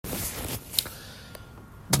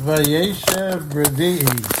Vayeshev Revi'i.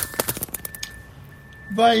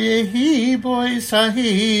 Vayehi bois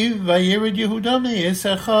ahiv, vayered Yehuda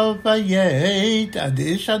me'esecha, vayet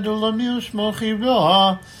adish adulami u'shmochi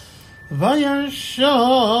roa,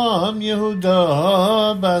 vayarsham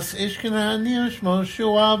Yehuda bas ishkenani u'shmo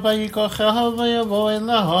shua, vayikocheha vayavo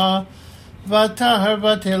elaha, vatahar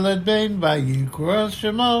vateled bein, vayikros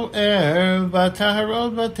shemo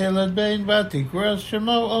vataharod vateled bein, vatikros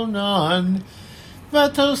shemo onan,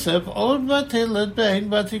 ותוסף עוד ותלת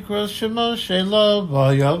בין ותקרוס שמו שלו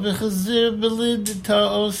והיה וחזיר בליד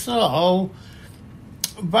תעושו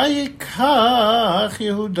ויקח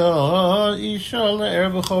יהודה אישה לער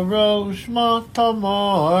בכורו ושמה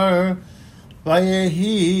תמר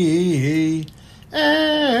ויהי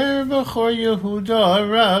ער בכור יהודה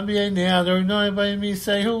רב יעני אדוני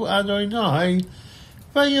וימיסהו אדוני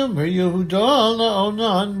ויאמר יהודה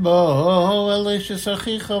לאונן בו אלישס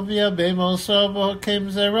אחיך ויבא מעשה והקם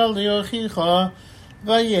זרע לאחיך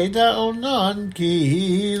וידע אונן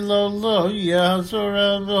כי לא יעזור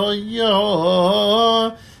והיה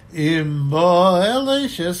אם בא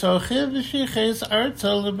אלישס אחיו ושיחס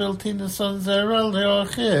ארצה לבלתי נשן זרע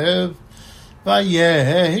לאחיו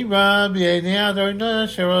ויהי רב יעני אדוני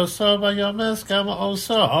אשר עשה ויאמס כמה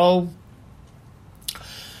עושהו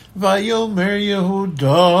ויאמר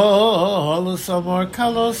יהודה לסמר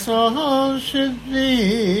כלוסו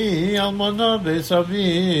שבי אלמנה בית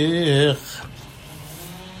אביך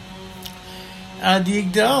עד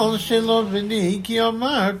יגדל שלא בני כי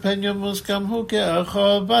אמר פן ימוס גם הוא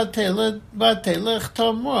כאחו ותלך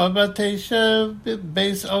תמר ותשב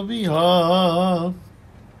בבית אביה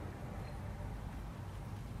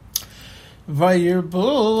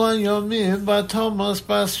וירבו הימים בתומס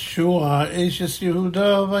בס שוע אשס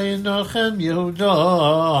יהודה וינוחם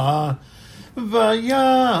יהודה ויעל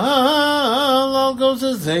על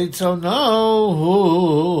גוזזי צונו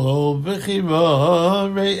בחיבה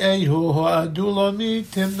ראהו האדולמי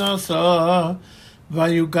תמנסה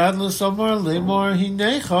ויוגד לסמר לאמור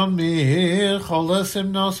הנה חמיר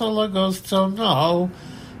חולסם נסה לגוז צונו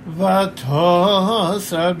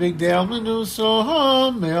ותוסר בגדי אלמנוסו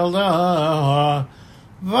המלאה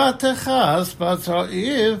ותכס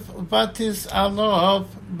בצעיף ותסעלוף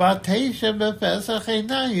ותשב בפסח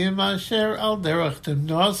עיניים אשר על דרך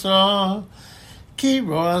תמנסה כי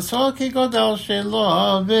רועסו כגודל שלו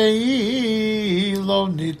והיא לא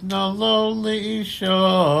ניתנה לו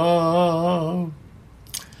לאישה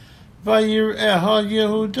ויראה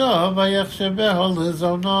יהודה ויחשבה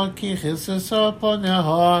לזונה כי כיססה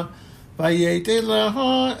פניה וידע לה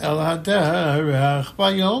אל הדרך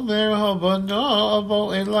ויאמר הבנה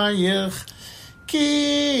אבוא אלייך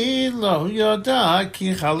כי לא ידע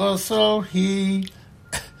כי חלוסו היא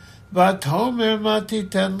ותאמר מה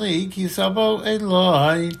תיתן לי כי סבו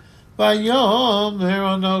אלי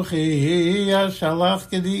ויאמר אנוכי אשלח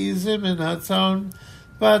גדי מן הצאן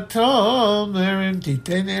ותאמר אם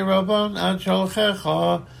תיתן ערבון עד שלחך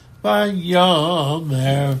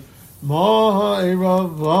ויאמר מה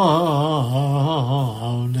ערבון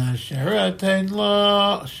אשר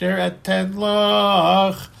אתן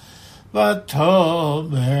לך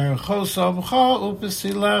ותאמר חוסמך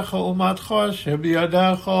ופסילך ומתך אשר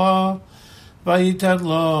בידך ויתן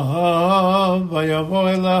לה ויבוא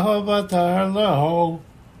אליה ותהר לה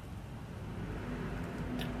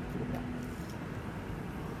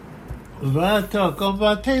ותקום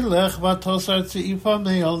ותלך ותוסר צעיפה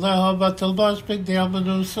מילדה ותלבש בגדי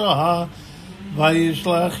המנוסה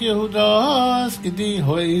וישלח יהודה סגדי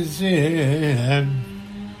הויזם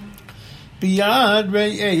ביד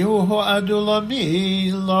ראהו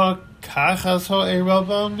האדולמי לקחס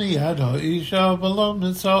הערבון מיד האישה ולא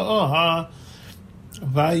מצאוה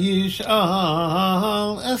וישאל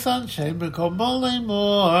את אנשי מקומו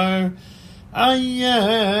לאמור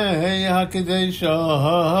איי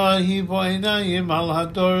הקדשה היא בעיניים על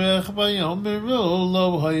הדורך ויאמרו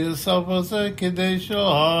לו היסף הזה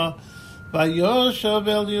קדשה ויושב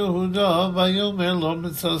אל יהודה ויאמר לו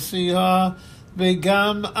מצסיה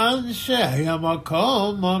וגם אנשי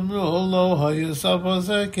המקום אמרו לו היסף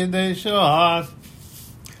הזה קדשה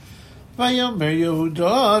ויאמר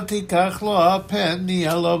יהודה תיקח לו הפן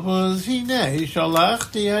מהלבוז הנה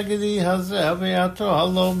שלחתי הגדי הזה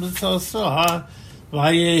ועתו לא מצסה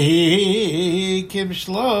ויהי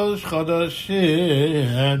כ3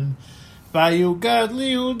 חודשים ויוגד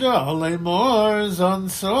ליהודה לאמור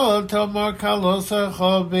זנסו תמר כלוסך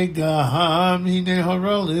וגם הנה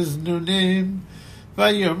הורה לזנונים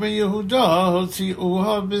ויאמר יהודה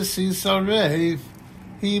הוציאוה בסיס הרף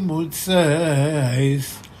היא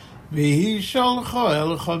מוצס והיא שלחו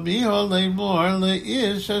אל חמיהו לאמור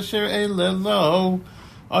לאיש אשר אלה לו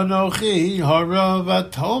Anochi hara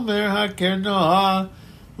v'tomer hakernoa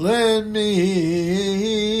Lemi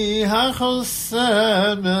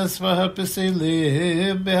hachosemes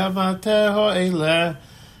v'hapesilim Be'amateho eleh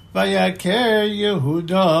Vayaker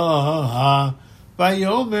Yehuda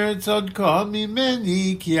Vayomer tzodka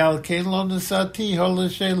mimeni Ki al ken lo nesatiho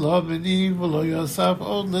l'shelo b'ni V'lo yosaf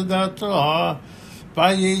od l'dato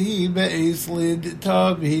Vayehi be'ez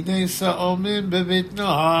lidta V'hine sa'omin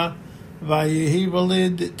bevitnoa Vayehi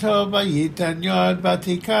v'lidta Vayitan yad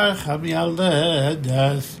Vatikar cham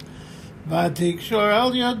yaledes Vatikshor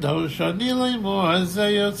al yado Shani lemor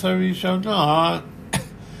Zeyot harishona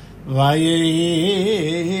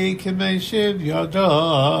Vayehi k'meshiv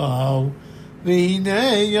yado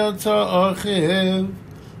V'hine yotza achiv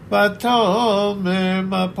V'tomer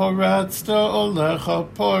ma poratzta olecha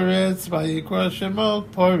poretz Vayikra shemo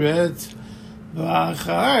poretz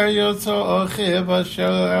V'achar yotza achiv asher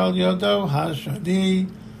al yado hashani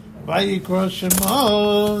Vayikra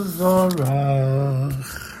shemo Zora